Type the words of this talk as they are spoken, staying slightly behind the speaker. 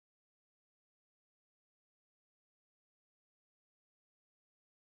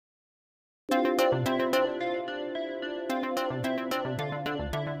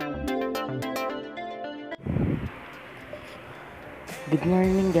Good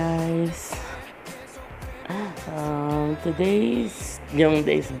morning, guys. Today's Young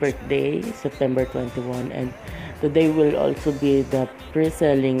Day's birthday, September 21, and today will also be the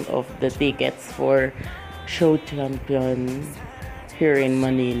pre-selling of the tickets for Show Champion here in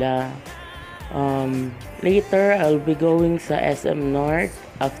Manila. Later, I'll be going sa SM North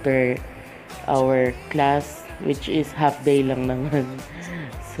after our class, which is half day lang naman.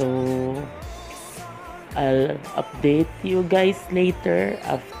 So, I'll update you guys later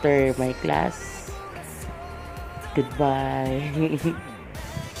after my class. Goodbye.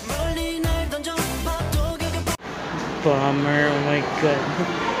 Bummer, oh my god.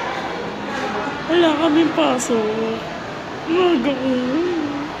 Wala kaming pasok. Maga ko.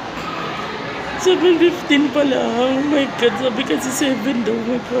 7:15 pa lang. Oh my god, sabi kasi 7 daw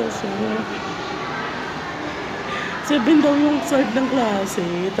may pasok. 7 daw yung start ng klase.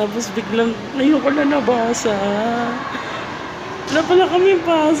 Tapos biglang ngayon ko na nabasa. Wala pala kami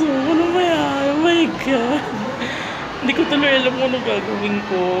pasok. Ano ba yan? Oh my god. Hindi ko tuloy alam kung ano gagawin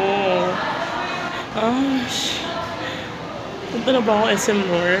ko. Punta na ba ako SM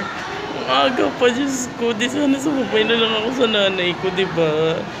North? Ang aga pa, Diyos ko. Di sana sumabay na lang ako sa nanay ko,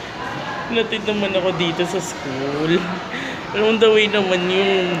 diba? Natid naman ako dito sa school. Along the way naman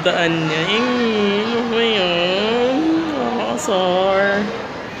yung daan niya. Ano ba yan? Asar.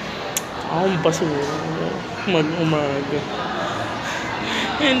 Ang basura. Mag-umaga.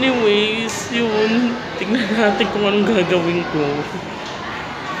 Anyways, yun. Tignan natin kung anong gagawin ko.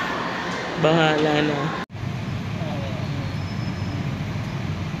 Bahala na.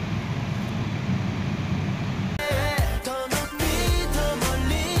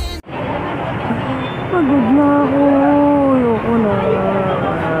 Pagod na ako. Ayoko na.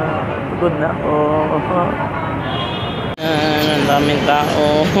 Pagod na ako. Ang daming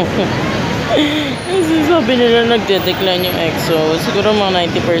tao. Kasi sabi nila nagde-decline yung EXO. Siguro mga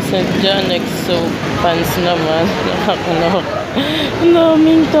 90% dyan. EXO fans naman. Nakakanok. Ang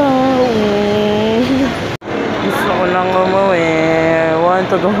daming tao. Gusto ko lang umuwi. Want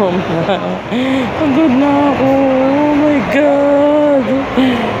to go home na. Pagod na ako. Oh my god.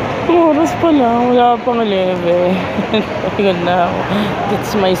 Oras pa lang. Wala pang 11. Pagod na ako.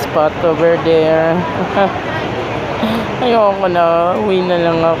 That's my spot over there. Ayoko na, uwi na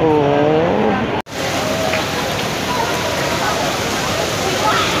lang ako.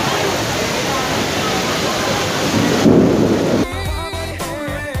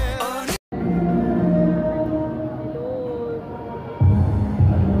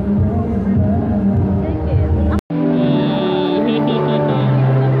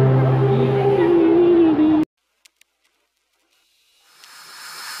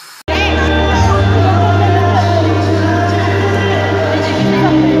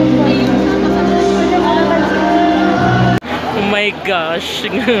 Gosh,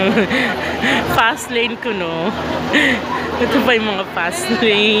 fast lane ko, no? Ito pa yung mga fast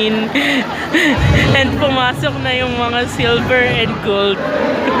lane. And pumasok na yung mga silver and gold.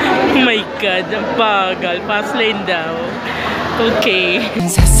 Oh my god, ang bagal. Fast lane daw. Okay.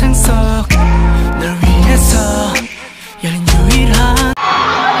 So,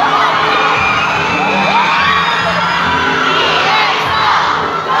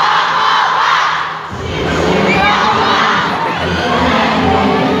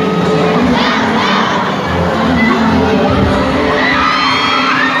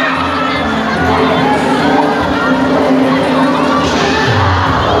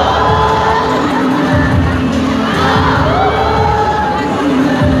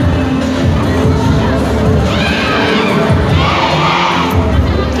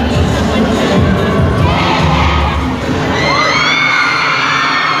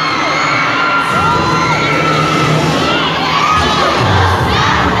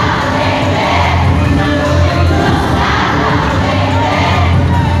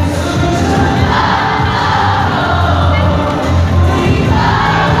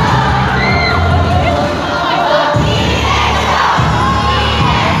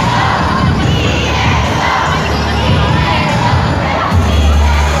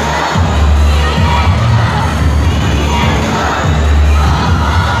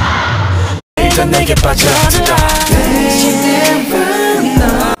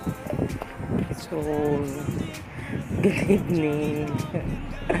 good evening.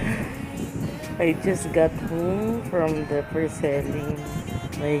 I just got home from the Preselling.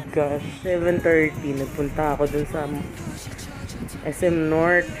 My gosh, 7:30. Nagpunta ako dun sa SM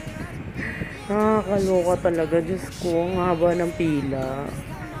North. Nakakaloka talaga. Diyos ko, ang haba ng pila.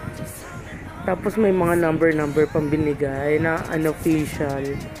 Tapos may mga number pang binigay na unofficial.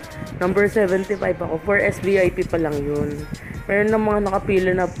 Number 75 ako. For SVIP pa lang yun. Meron na mga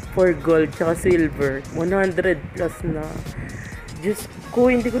nakapila na for gold tsaka silver. 100 plus na. Diyos ko,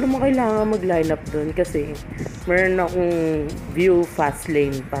 hindi ko naman kailangan mag-line up doon kasi meron akong view fast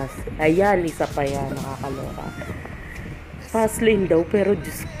lane pass. Ayan, isa pa yan, nakakaloka. Fast lane daw, pero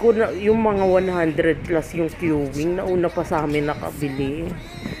Diyos ko, na, yung mga 100 plus yung queuing, nauna pa sa amin nakabili.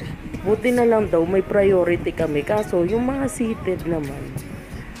 Buti na lang daw, may priority kami. Kaso, yung mga seated naman,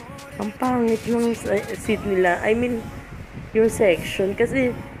 ang pangit ng seat nila. I mean, yung section.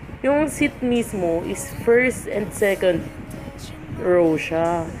 Kasi, yung seat mismo is first and second row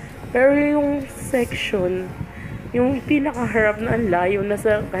siya. Pero yung section, yung pinakaharap na ang layo na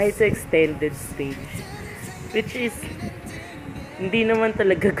sa, kahit sa extended stage. Which is, hindi naman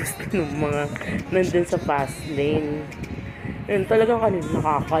talaga gusto ng mga nandun sa fast lane. Yun, talagang kanina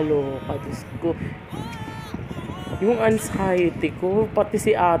nakakaloka. Diyos ko. Yung anxiety ko, pati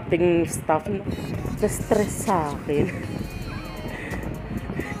si ating staff, na-stress sa akin.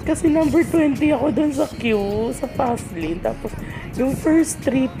 Kasi number 20 ako dun sa queue, sa fast lane. Tapos, yung first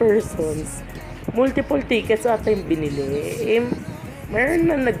 3 persons, multiple tickets ata yung binili. Eh, meron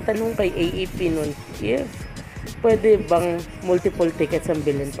na nagtanong kay AAP nun, if pwede bang multiple tickets ang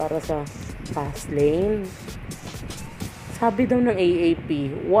bilhin para sa fast lane. Sabi daw ng AAP,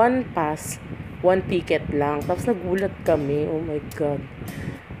 1 pass, 1 ticket lang. Tapos nagulat kami, oh my God.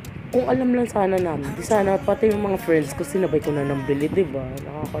 Kung alam lang sana namin, di sana pati yung mga friends ko sinabay ko na nang bili, diba?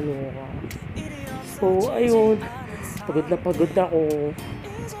 Nakakaloka. So, ayun. Pagod ako.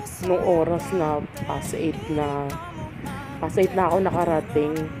 Nung oras na past 8 na ako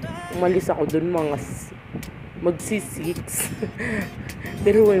nakarating. Umalis ako dun mga magsi-6.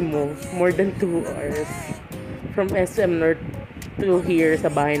 Pero mo, more than 2 hours. From SM North to here sa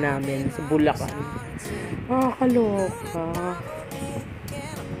bahay namin, sa Bulacan. Nakakaloka.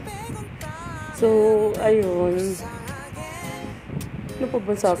 So, ayun. Ano pa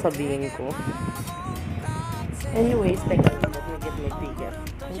ba sasabihin ko? Anyways, teka lang. Let me get my ticket.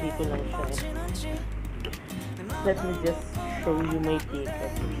 Hindi ko lang siya. Let me just show you my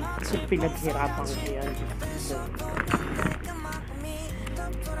ticket. So, pinaghirapan ko yan. So,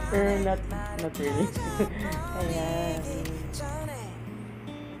 not really. Ayan.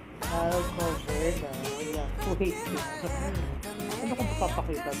 I'll cover na. Wait. Ano kung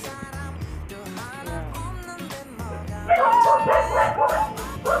papakita ko?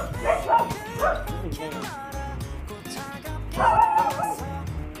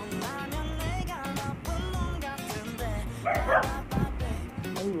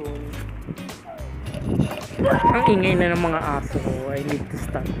 Ayun. Ang ingay na ng mga aso. I need to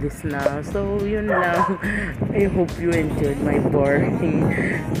stop this now. So, yun lang. I hope you enjoyed my boring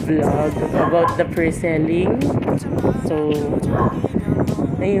vlog about the preselling. So,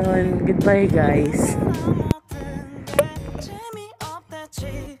 ayun. Goodbye, guys.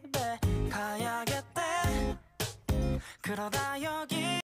 그러다 여기